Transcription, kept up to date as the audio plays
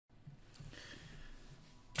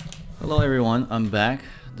Hello everyone, I'm back.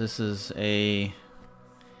 This is a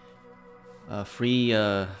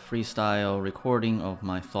freestyle recording of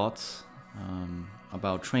my thoughts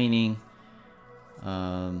about training,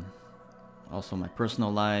 also my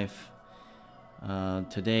personal life.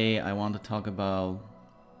 Today I want to talk about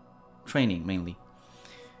training mainly.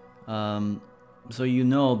 So you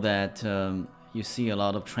know that you see a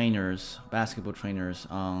lot of trainers, basketball trainers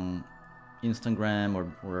on Instagram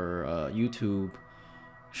or YouTube,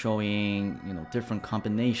 showing different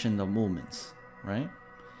combination of movements, right?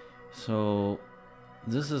 So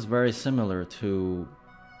this is very similar to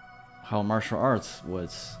how martial arts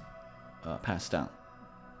was passed down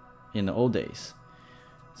in the old days.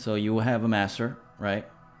 So you have a master, right?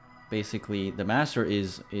 Basically the master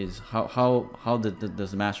is how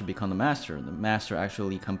does the master become the master? The master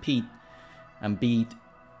actually compete and beat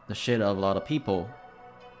the shit out of a lot of people,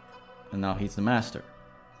 and now he's the master,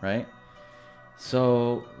 right?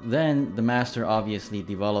 So then the master obviously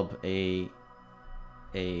developed a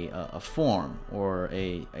form or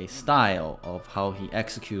a style of how he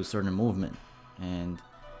executes certain movement, and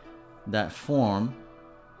that form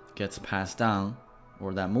gets passed down,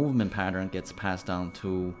 or that movement pattern gets passed down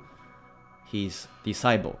to his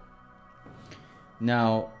disciple.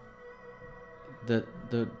 Now the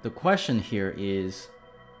question here is,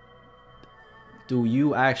 do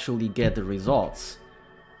you actually get the results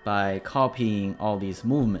by copying all these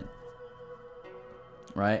movements,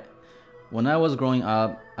 right? When I was growing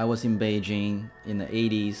up, I was in Beijing in the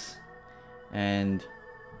 80s, and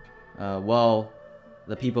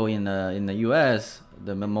the people in the US,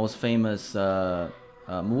 the most famous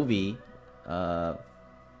movie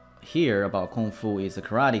here about Kung Fu is the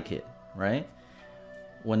Karate Kid, right?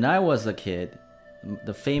 When I was a kid,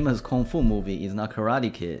 the famous Kung Fu movie is not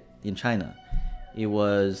Karate Kid in China. It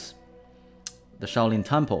was the Shaolin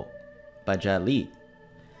Temple by Jet Li.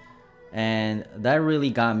 And that really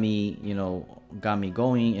got me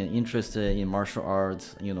going and interested in martial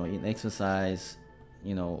arts, in exercise,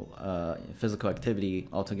 physical activity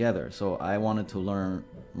altogether. So I wanted to learn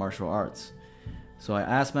martial arts. So I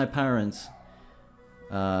asked my parents,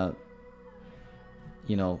 where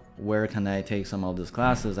can I take some of these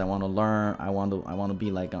classes? I want to learn. I want to be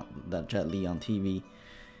like that Jet Li on TV.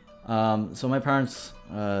 So my parents,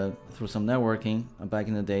 through some networking, back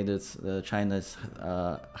in the day, China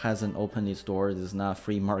hasn't opened its doors. It's not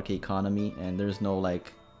free market economy, and there's no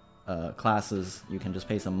classes you can just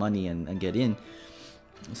pay some money and get in.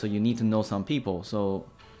 So you need to know some people. So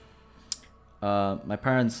my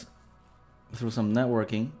parents, through some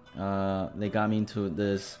networking, they got me into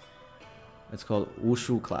this. It's called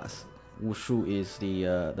Wushu class. Wushu is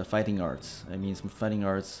the fighting arts. It means fighting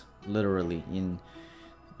arts literally in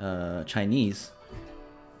Chinese,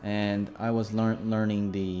 and I was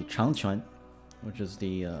learning the Changquan, which is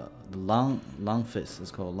the long fist. It's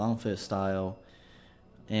called long fist style,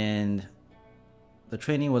 and the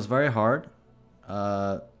training was very hard.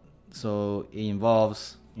 So it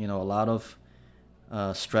involves a lot of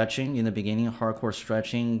stretching in the beginning, hardcore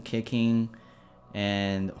stretching, kicking,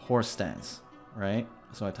 and horse stance, right?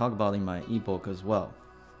 So I talk about it in my ebook as well.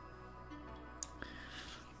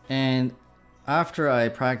 And after I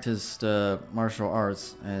practiced martial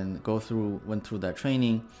arts and went through that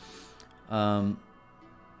training,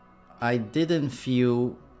 I didn't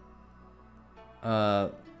feel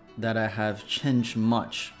that I have changed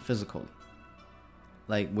much physically,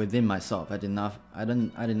 like within myself. I did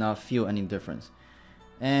not feel any difference.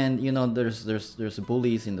 And there's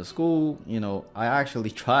bullies in the school. I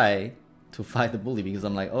actually try to fight the bully because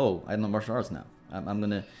I'm like, oh, I know martial arts now. I'm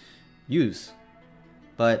gonna use,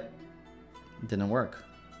 but didn't work,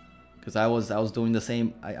 because I was doing the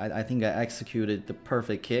same. I think I executed the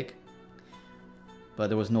perfect kick, but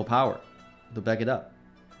there was no power to back it up.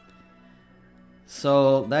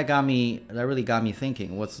 So that really got me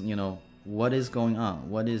thinking, what is going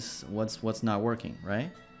on? What's not working,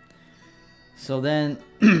 right? So then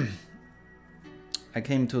I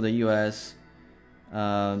came to the US.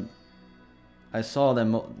 I saw that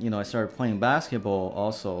I started playing basketball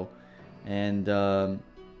also, and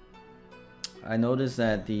I noticed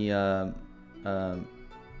that the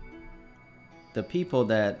people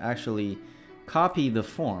that actually copy the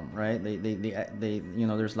form, right? They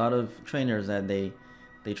there's a lot of trainers that they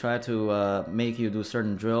try to make you do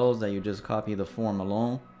certain drills that you just copy the form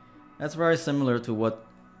alone. That's very similar to what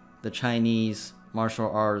the Chinese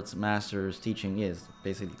martial arts masters teaching is,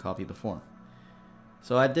 basically copy the form.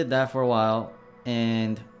 So I did that for a while,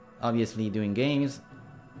 and obviously doing games,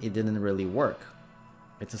 it didn't really work.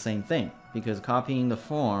 It's the same thing, because copying the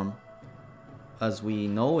form as we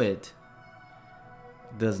know it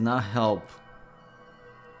does not help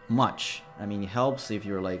much. I mean, it helps if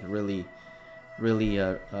you're like really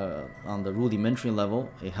on the rudimentary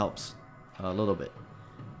level. It helps a little bit,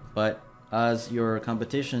 but as your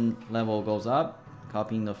competition level goes up,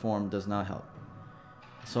 copying the form does not help.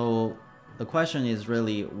 So the question is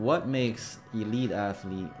really, what makes elite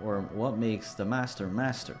athlete, or what makes the master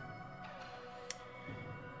master?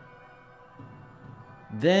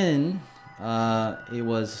 Then it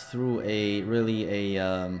was through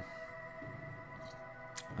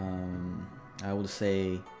I would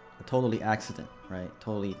say a totally accident, right?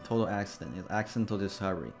 Total accident. It's accidental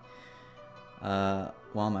discovery.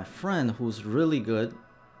 While my friend, who's really good,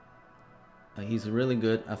 he's really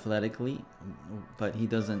good athletically, but he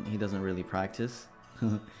doesn't really practice.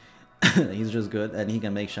 He's just good, and he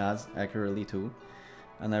can make shots accurately too.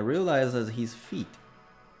 And I realized that his feet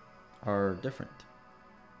are different.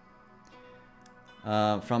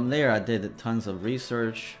 From there, I did tons of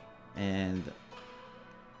research, and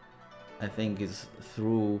I think it's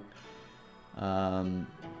through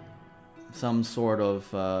some sort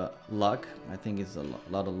of luck. I think it's a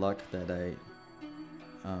lot of luck that I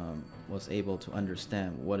was able to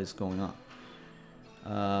understand what is going on.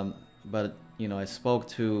 But you know, I spoke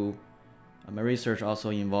to my research also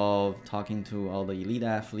involved talking to all the elite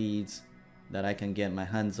athletes that I can get my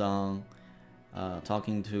hands on,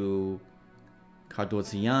 talking to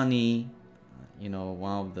Cardoziani, you know,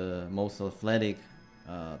 one of the most athletic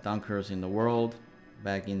dunkers in the world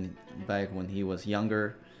back when he was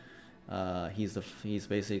younger. He's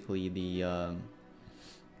basically the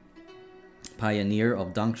pioneer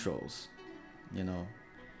of dunk shows, you know,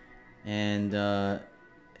 and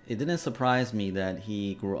it didn't surprise me that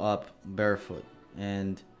he grew up barefoot,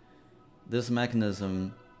 and this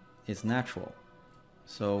mechanism is natural.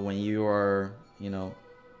 So when you are, you know,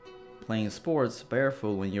 playing sports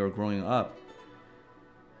barefoot when you're growing up,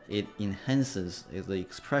 it enhances the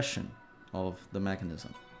expression of the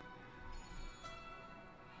mechanism.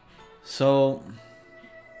 So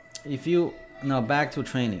if you now back to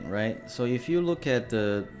training, right? So if you look at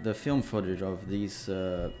the film footage of these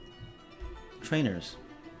trainers,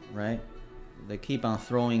 right? They keep on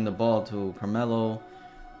throwing the ball to Carmelo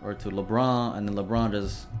or to LeBron, and then LeBron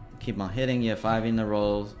just keep on hitting it 5 in a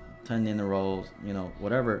row, 10 in a row, you know,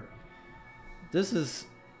 whatever. This is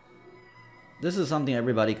something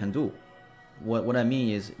everybody can do. What I mean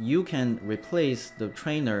is, you can replace the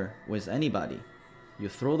trainer with anybody. You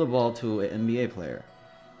throw the ball to an NBA player,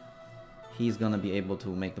 he's gonna be able to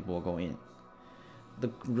make the ball go in.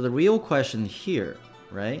 The real question here,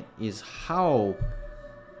 right, is how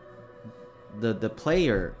the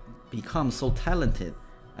player becomes so talented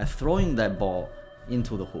at throwing that ball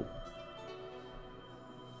into the hoop.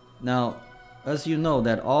 Now, as you know,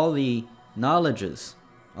 that all the knowledges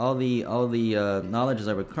that we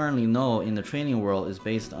currently know in the training world is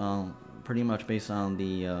based on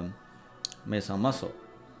based on muscle,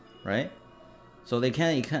 right? So you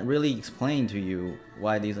can't really explain to you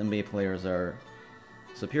why these NBA players are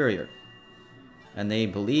superior, and they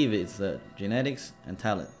believe it's the genetics and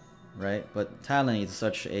talent, right? But talent is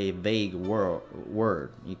such a vague word.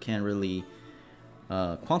 You can't really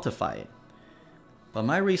quantify it. But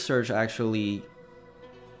my research actually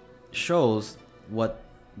shows what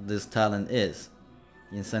this talent is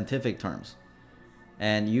in scientific terms,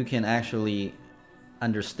 and you can actually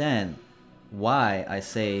understand why I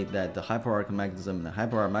say that the hyperarch mechanism, the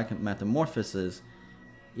hyperarch metamorphosis,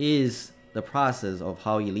 is the process of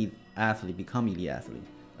how elite athlete become elite athlete,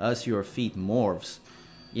 as your feet morphs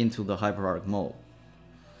into the hyperarch mode.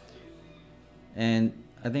 And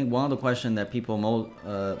I think one of the questions that people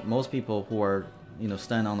most people who are, you know,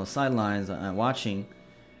 stand on the sidelines and watching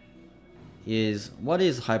is, what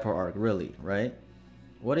is hyperarch really, right?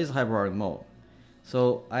 What is hyperarch mode?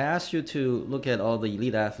 So I asked you to look at all the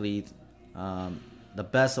elite athletes, the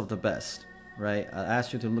best of the best, right? I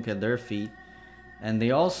asked you to look at their feet, and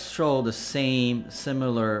they all show the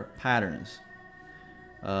similar patterns.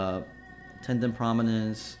 Tendon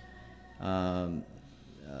prominence,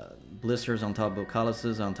 blisters on top of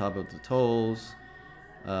calluses on top of the toes,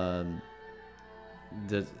 the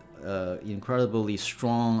incredibly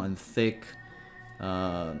strong and thick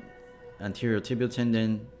anterior tibial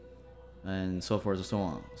tendon, and so forth and so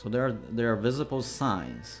on. So there are visible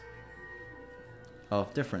signs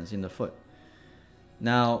of difference in the foot.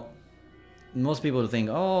 Now, most people think,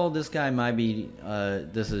 oh, this guy might be,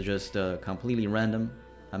 this is just completely random.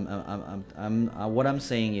 What I'm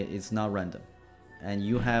saying is, it's not random, and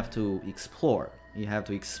you have to explore. You have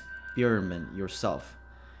to experiment yourself,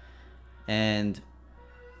 and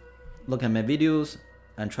look at my videos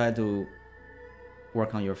and try to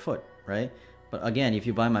work on your foot, right? But again, if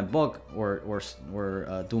you buy my book or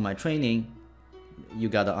do my training, you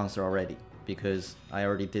got the answer already, because I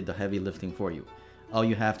already did the heavy lifting for you. All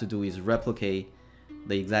you have to do is replicate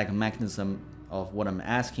the exact mechanism of what I'm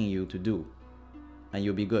asking you to do, and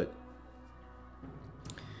you'll be good.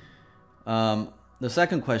 The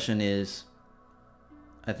second question is,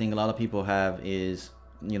 I think a lot of people have is,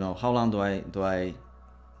 you know, how long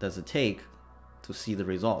does it take to see the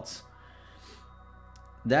results?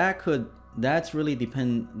 That really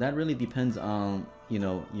depends on, you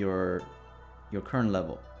know, your current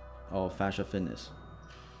level of fascia fitness.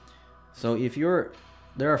 So if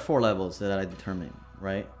there are 4 levels that I determine,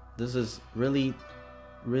 right? This is really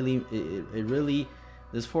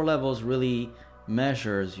this 4 levels really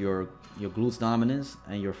measures your glutes dominance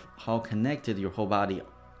and how connected your whole body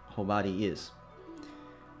is.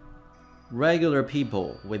 Regular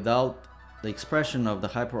people without the expression of the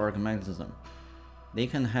hyperarch mechanism, they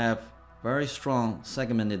can have very strong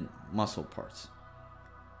segmented muscle parts.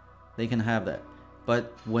 They can have that.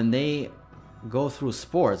 But when they go through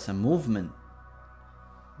sports and movement,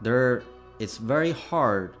 it's very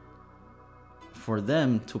hard for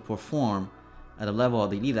them to perform at the level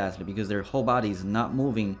of the elite athlete, because their whole body is not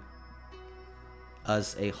moving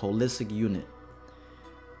as a holistic unit.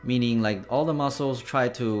 Meaning, like, all the muscles try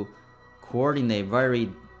to coordinate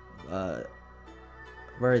at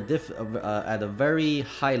a very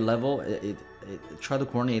high level. It try to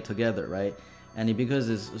coordinate together, right? And because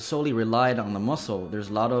it's solely relied on the muscle, there's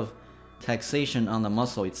a lot of taxation on the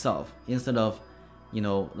muscle itself. Instead of, you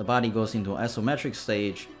know, the body goes into an isometric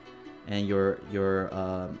stage, and your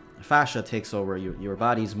fascia takes over. Your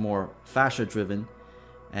body's more fascia driven,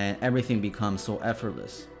 and everything becomes so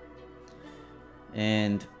effortless.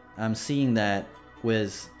 And I'm seeing that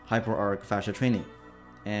with Hyperarch fascia training,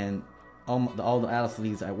 and all the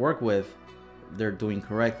athletes I work with, they're doing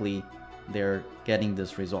correctly. They're getting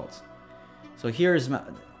these results. So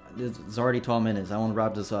it's already 12 minutes. I want to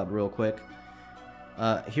wrap this up real quick.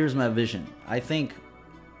 Here's my vision. I think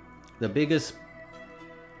the biggest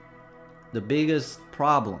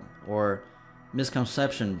problem or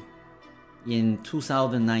misconception in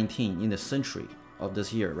 2019, in the century of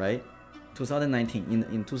this year, right? 2019,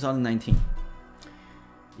 in 2019,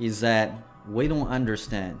 is that we don't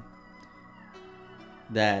understand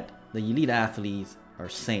that the elite athletes are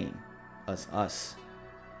same as us,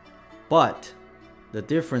 but the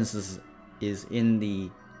difference is in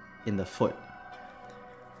the foot.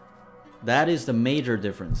 That is the major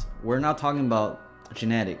difference. We're not talking about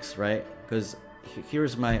genetics, right? Because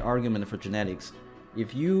here's my argument for genetics.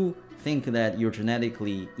 If you think that you're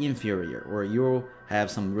genetically inferior, or you have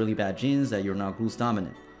some really bad genes that you're not glutes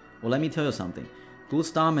dominant, well, let me tell you something.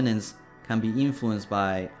 Glutes dominance can be influenced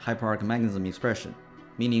by hyperarch mechanism expression.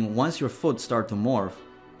 Meaning, once your foot start to morph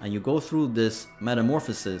and you go through this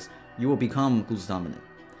metamorphosis, you will become glutes dominant.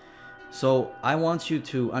 So I want you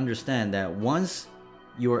to understand that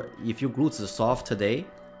if your glutes is soft today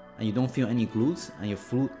and you don't feel any glutes,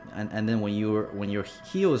 and then when your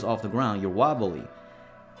heel is off the ground, you're wobbly,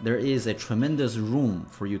 there is a tremendous room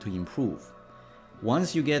for you to improve.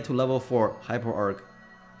 Once you get to level 4 hyperarch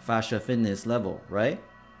fascia fitness level, right?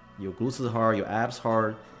 Your glutes is hard, your abs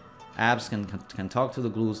hard, abs can talk to the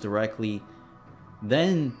glutes directly,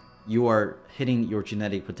 then you are hitting your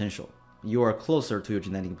genetic potential. You are closer to your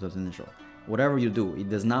genetic potential. Whatever you do, it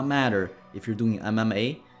does not matter if you're doing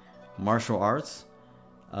MMA, martial arts,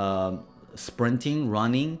 sprinting,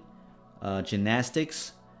 running,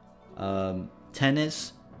 gymnastics,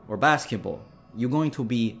 tennis, or basketball. You're going to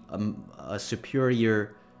be a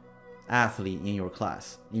superior athlete in your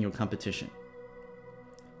class, in your competition.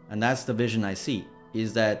 And that's the vision I see,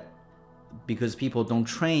 is that because people don't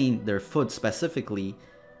train their foot specifically,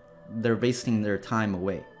 they're wasting their time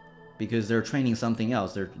away, because they're training something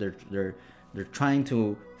else. They're trying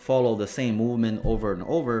to follow the same movement over and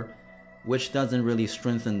over, which doesn't really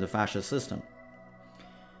strengthen the fascia system.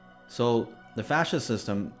 So the fascia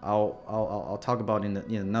system, I'll talk about in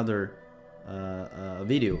another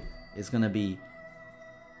video. It's gonna be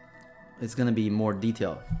more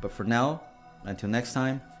detailed. But for now, until next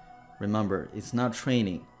time, remember, it's not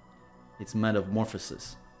training, it's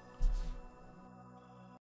metamorphosis.